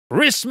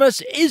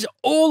Christmas is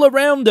all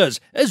around us,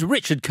 as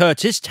Richard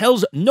Curtis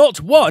tells not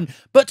one,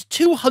 but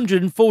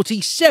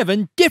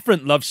 247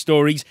 different love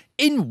stories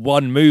in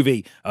one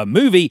movie. A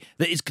movie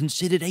that is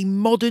considered a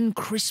modern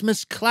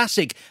Christmas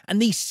classic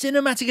and the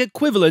cinematic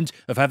equivalent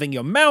of having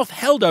your mouth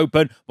held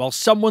open while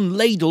someone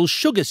ladles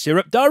sugar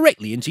syrup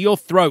directly into your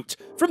throat.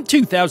 From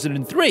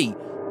 2003,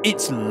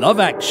 it's Love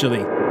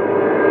Actually.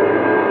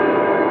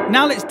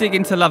 Now let's dig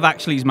into Love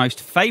Actually's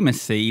most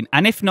famous scene,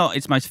 and if not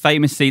its most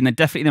famous scene, then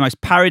definitely the most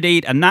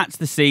parodied, and that's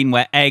the scene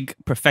where Egg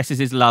professes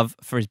his love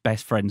for his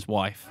best friend's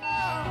wife.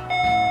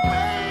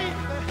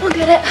 I'll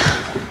get it.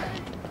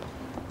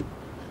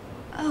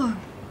 Oh,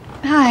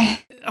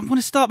 hi. I want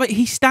to start by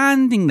he's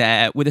standing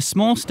there with a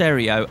small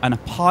stereo and a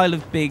pile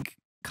of big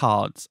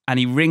cards, and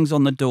he rings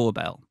on the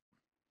doorbell.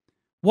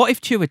 What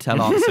if Chiwetel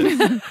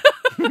answers?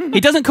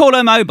 He doesn't call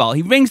her mobile.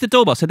 He rings the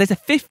doorbell. So there's a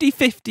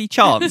 50-50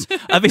 chance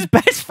of his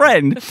best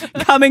friend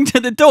coming to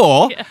the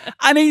door. Yeah.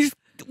 And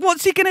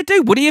what's he going to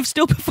do? Would he have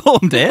still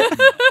performed it?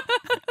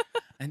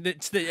 And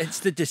it's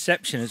the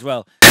deception as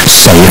well.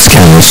 Say it's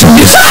Carol.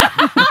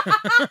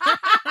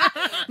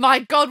 My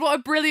God, what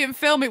a brilliant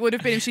film it would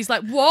have been if she's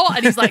like, what?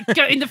 And he's like,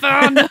 get in the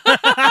phone.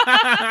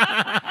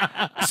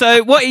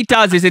 So what he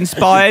does is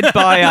inspired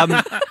by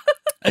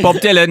Bob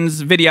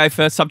Dylan's video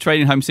for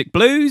Subterranean Homesick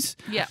Blues.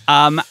 Yeah.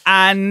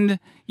 And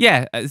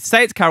yeah,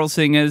 say it's Carol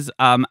Singers.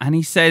 And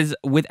he says,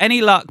 with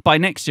any luck, by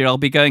next year, I'll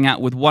be going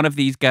out with one of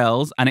these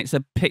girls. And it's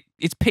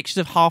pictures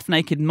of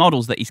half-naked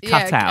models that he's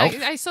cut out.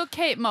 I saw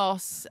Kate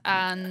Moss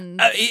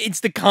and... it's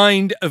the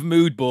kind of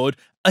mood board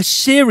a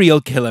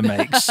serial killer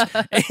makes.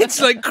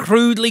 It's like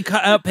crudely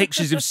cut out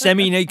pictures of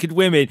semi-naked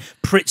women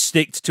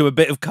sticked to a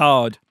bit of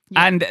card.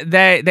 Yeah. And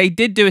they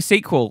did do a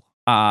sequel,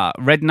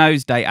 Red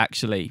Nose Day,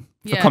 actually,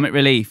 for Comic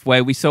Relief,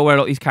 where we saw where a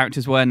lot of these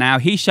characters were now.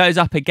 He shows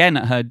up again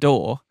at her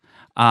door,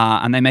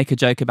 and they make a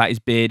joke about his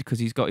beard because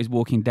he's got his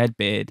Walking Dead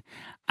beard.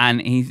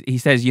 And he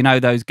says, you know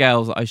those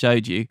girls that I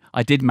showed you?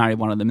 I did marry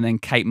one of them. And then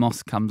Kate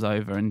Moss comes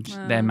over and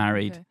they're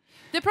married. Okay.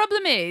 The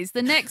problem is,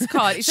 the next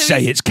card... So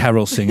say it's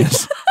Carol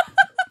Singers.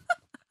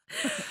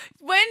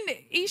 When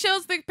he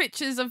shows the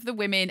pictures of the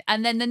women,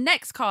 and then the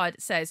next card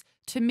says,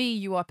 to me,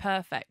 you are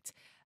perfect.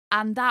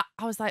 And that,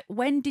 I was like,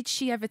 when did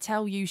she ever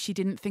tell you she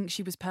didn't think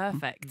she was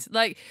perfect?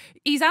 Like,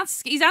 he's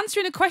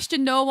answering a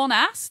question no one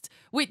asked,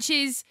 which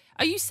is,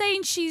 are you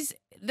saying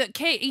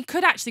he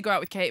could actually go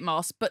out with Kate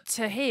Moss, but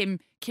to him,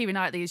 Keira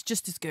Knightley is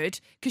just as good?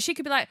 Because she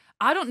could be like,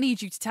 I don't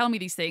need you to tell me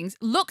these things.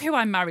 Look who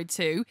I'm married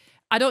to.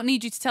 I don't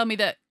need you to tell me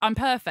that I'm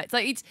perfect.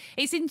 Like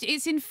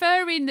it's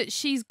inferring that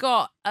she's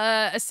got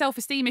a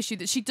self-esteem issue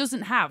that she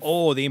doesn't have.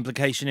 Or the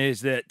implication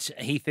is that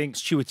he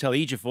thinks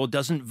Chiwetel Ejiofor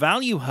doesn't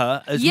value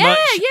her as much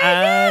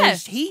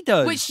as he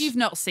does, which you've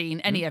not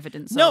seen any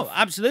evidence of. No,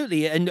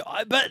 absolutely.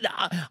 But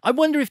I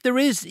wonder if there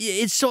is.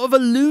 It's sort of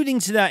alluding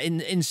to that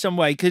in some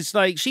way, because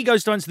like she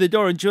goes to answer the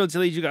door and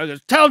Chiwetel Ejiofor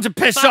goes, "Tell him to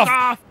piss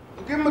off."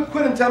 Give him a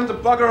quid and tell him to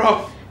bugger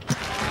off.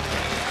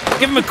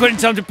 Give him a quid and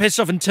tell him to piss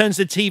off, and turns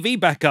the TV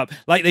back up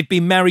like they've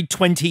been married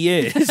 20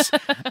 years.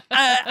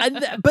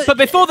 But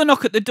before the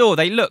knock at the door,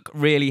 they look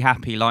really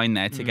happy lying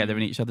there together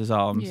in each other's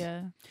arms.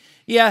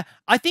 Yeah,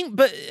 I think,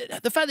 but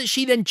the fact that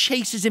she then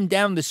chases him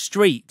down the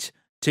street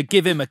to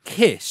give him a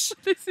kiss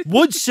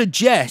would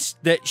suggest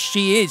that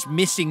she is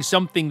missing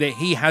something that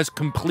he has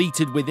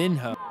completed within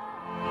her.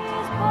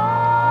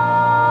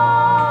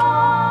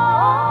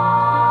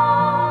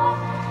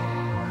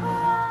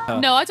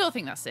 No, I don't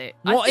think that's it.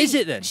 What is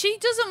it then? She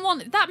doesn't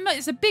want that.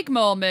 It's a big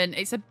moment.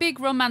 It's a big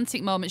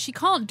romantic moment. She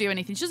can't do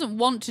anything. She doesn't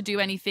want to do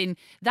anything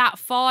that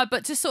far,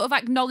 but to sort of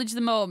acknowledge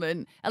the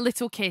moment, a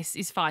little kiss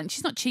is fine.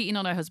 She's not cheating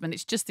on her husband.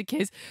 It's just a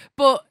kiss.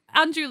 But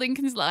Andrew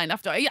Lincoln's line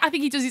after, I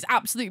think he does his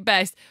absolute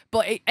best.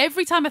 But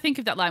every time I think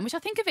of that line, which I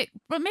think of it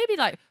maybe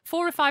like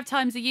 4 or 5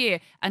 times a year,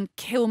 and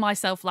kill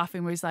myself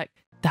laughing, where he's like,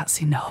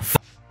 "That's enough."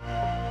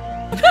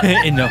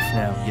 Enough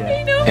now,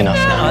 yeah. Enough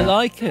now. I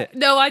like it.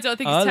 No, I don't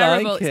think it's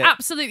terrible. Like it. It's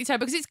absolutely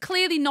terrible because it's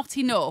clearly not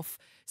enough.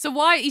 So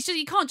why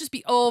you can't just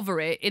be over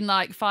it in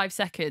like 5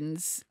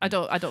 seconds. I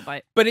don't buy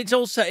it. But it's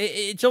also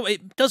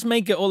it does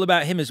make it all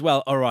about him as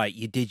well. All right,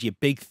 you did your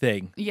big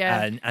thing,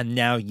 and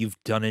now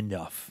you've done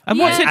enough. And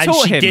what's it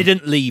taught him? And she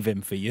didn't leave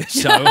him for you,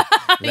 so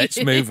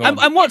let's move on.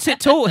 And what's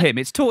it taught him?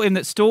 It's taught him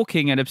that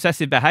stalking and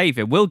obsessive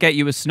behaviour will get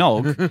you a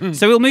snog.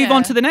 So he'll move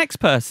on to the next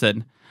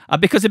person.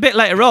 Because a bit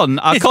later on,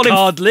 his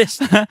card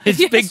list,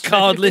 his big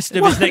card list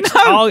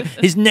of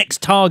his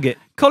next target.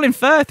 Colin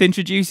Firth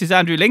introduces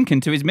Andrew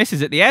Lincoln to his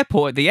missus at the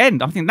airport at the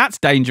end. I think that's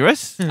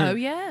dangerous. Oh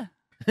yeah,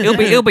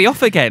 he'll be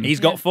off again. He's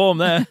got form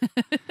there.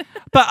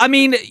 But I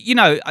mean, you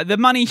know, the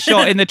money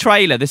shot in the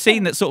trailer, the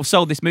scene that sort of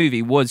sold this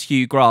movie was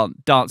Hugh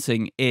Grant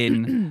dancing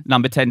in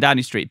Number 10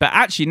 Downing Street. But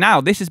actually, now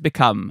this has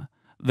become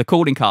the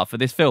calling card for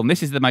this film.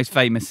 This is the most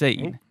famous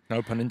scene.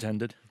 No pun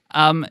intended.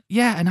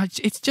 Yeah, and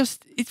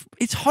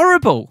it's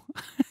horrible.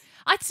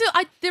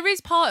 There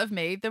is part of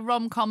me, the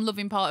rom-com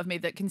loving part of me,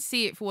 that can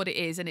see it for what it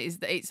is, and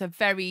it's a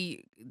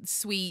very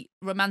sweet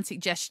romantic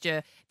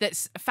gesture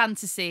that's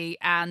fantasy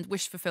and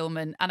wish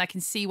fulfillment, and I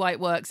can see why it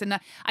works, and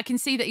I can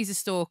see that he's a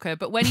stalker.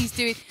 But when he's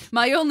doing,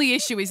 my only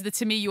issue is that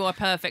to me you are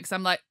perfect. So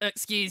I'm like,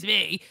 excuse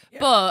me,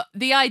 but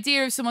the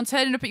idea of someone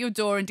turning up at your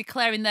door and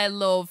declaring their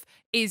love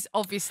is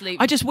obviously.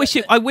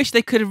 I wish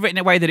they could have written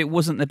a way that it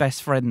wasn't the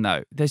best friend,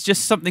 though. There's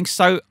just something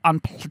so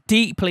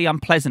deeply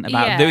unpleasant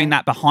about doing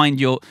that behind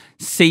your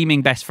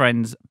seeming best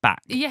friend's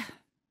back. Yeah.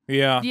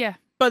 Yeah.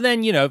 But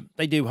then,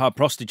 they do hire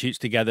prostitutes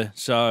together,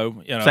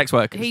 so, Sex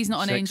workers. He's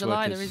not an Sex angel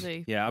workers. either, is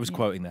he? Yeah, I was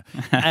quoting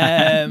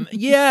there.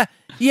 Yeah.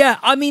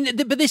 I mean,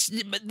 but this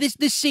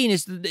scene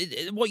is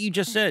what you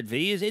just said,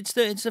 V. Is it's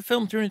a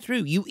film through and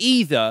through. You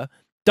either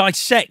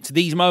dissect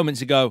these moments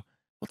and go,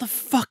 "What the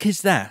fuck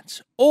is that?"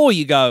 Or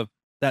you go,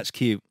 "That's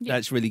cute. Yeah.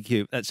 That's really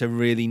cute. That's a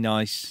really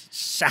nice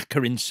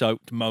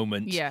saccharine-soaked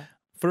moment." Yeah.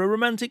 For a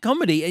romantic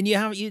comedy, and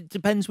it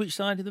depends which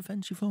side of the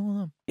fence you fall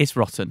on. It's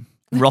rotten.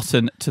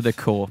 Rotten to the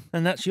core.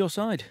 And that's your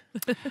side.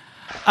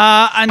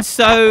 And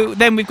so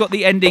then we've got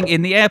the ending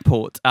in the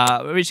airport.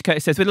 Richard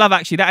Curtis says, with Love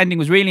Actually, that ending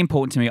was really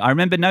important to me. I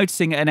remember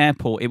noticing at an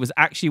airport, it was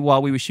actually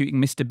while we were shooting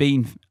Mr.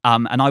 Bean,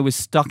 and I was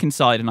stuck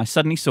inside, and I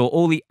suddenly saw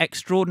all the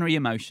extraordinary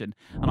emotion,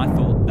 and I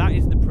thought, that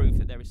is the proof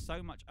that there is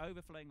so much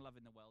overflowing love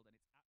in the world.